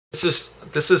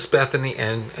This is Bethany,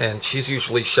 and she's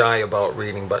usually shy about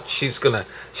reading, but she's gonna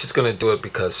do it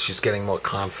because she's getting more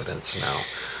confidence now.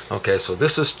 Okay, so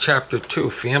this is chapter 2,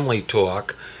 family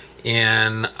talk,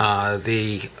 in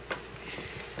the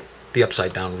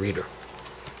upside down reader.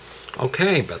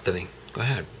 Okay, Bethany, go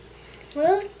ahead.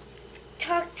 We'll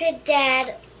talk to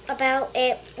Dad about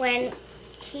it when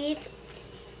he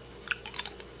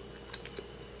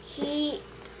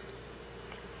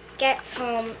gets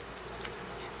home.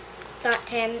 Thought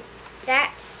Tim,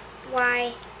 that's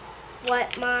why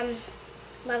what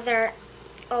mother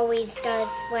always does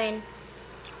when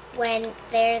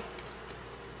there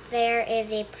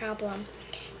is a problem.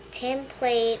 Tim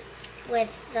played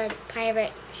with the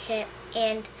pirate ship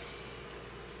and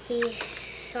he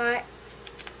shot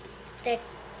the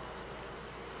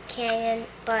cannon,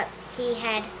 but he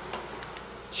had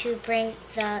to bring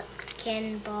the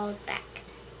cannonball back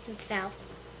himself.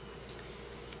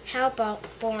 How about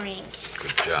boring?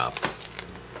 Good job.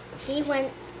 He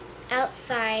went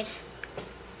outside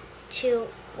to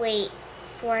wait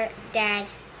for Dad.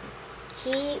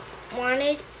 He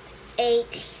wanted a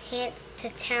chance to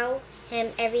tell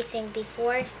him everything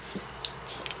before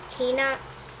Tina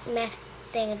messed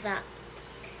things up.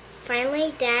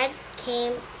 Finally, Dad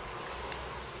came.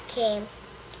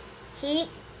 He'd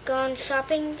gone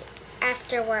shopping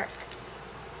after work.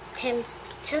 Tim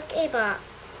took a box.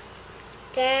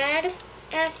 Dad,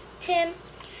 asked Tim,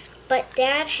 but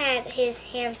Dad had his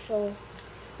hands full.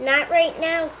 Not right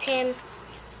now, Tim.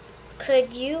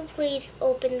 Could you please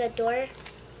open the door?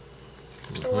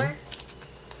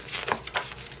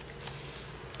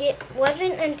 It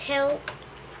wasn't until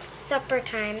supper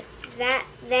time that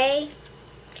they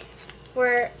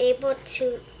were able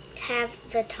to have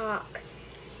the talk.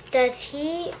 Does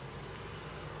he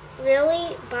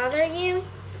really bother you,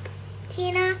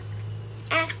 Tina?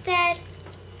 Asked Dad.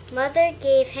 Mother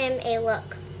gave him a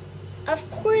look. Of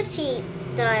course he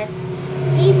does.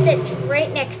 He sits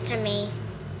right next to me.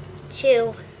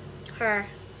 To her.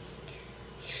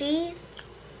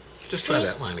 Just try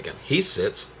that line again. He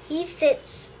sits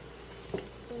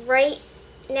right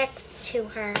next to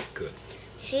her. Good.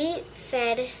 She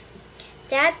said.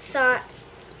 Dad thought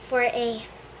for a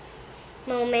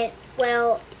moment,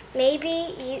 well,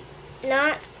 maybe you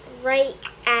not right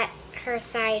at her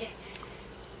side.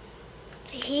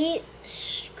 He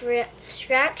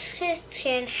scratched his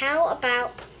chin. How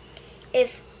about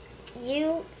if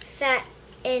you sat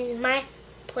in my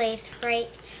place right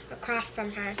across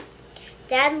from her?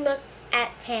 Dad looked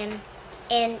at Tim.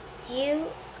 And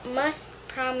you must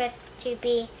promise to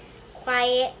be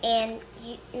quiet and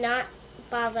not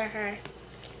bother her,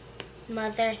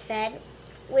 Mother said.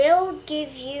 We'll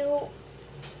give you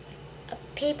a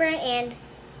paper and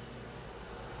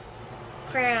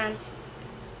crayons.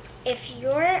 If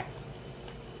you're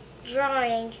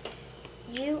drawing,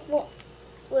 you won't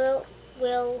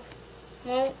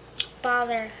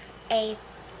bother. Try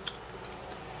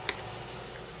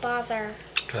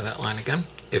that line again.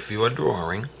 If you are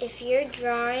drawing. If you're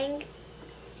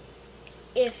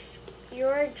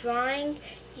drawing,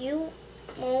 you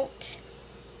won't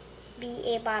be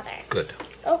a bother. Good.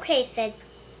 Okay, said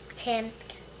Tim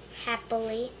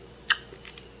happily.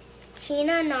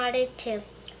 Tina nodded too.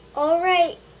 All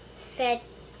right, said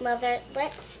Mother.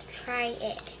 Let's try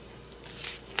it.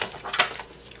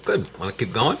 Good. Want to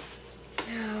keep going?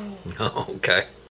 No. No. Okay.